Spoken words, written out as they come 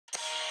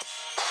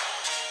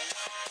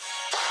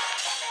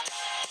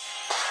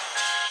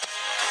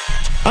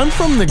I'm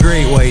from the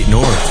Great White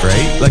North,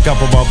 right? Like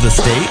up above the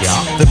States?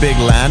 Yeah. The big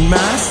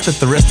landmass that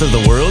the rest of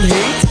the world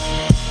hates?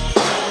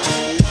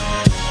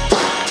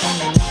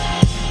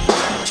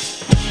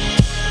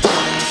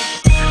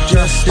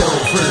 Just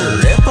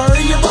over it, are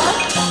you butt?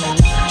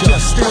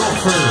 Just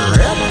over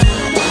it.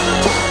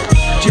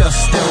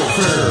 Just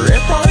over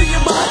it, are you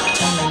butt?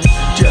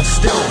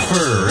 Just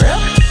over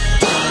it.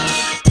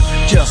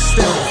 Just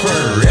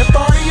over it,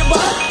 are you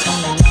butt?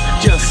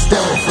 Just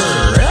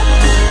over it.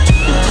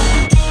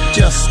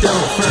 Just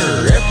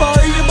over it,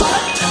 are you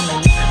butt?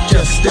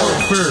 Just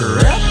over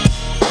it.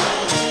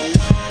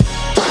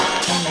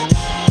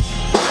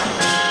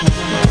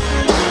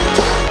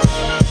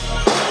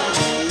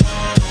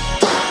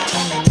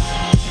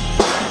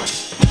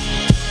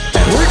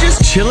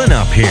 Chilling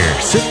up here,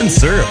 sipping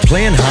syrup,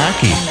 playing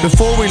hockey.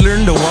 Before we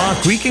learn to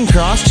walk, we can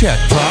cross-check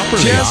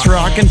properly. Just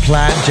rocking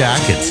plaid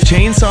jackets,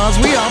 chainsaws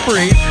we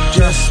operate.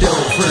 Just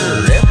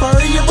over it,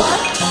 are you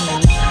butt?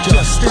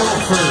 Just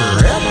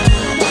over it.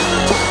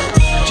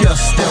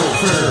 Just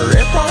over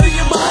it, are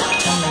you butt?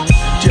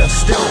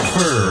 Just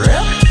over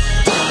it.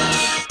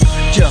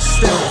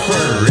 Just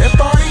over it,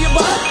 are you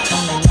butt?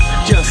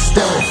 Just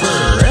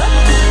over it.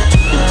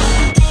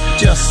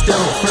 Just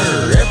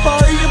over it,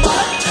 are you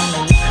butt?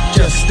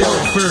 Just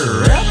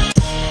over it.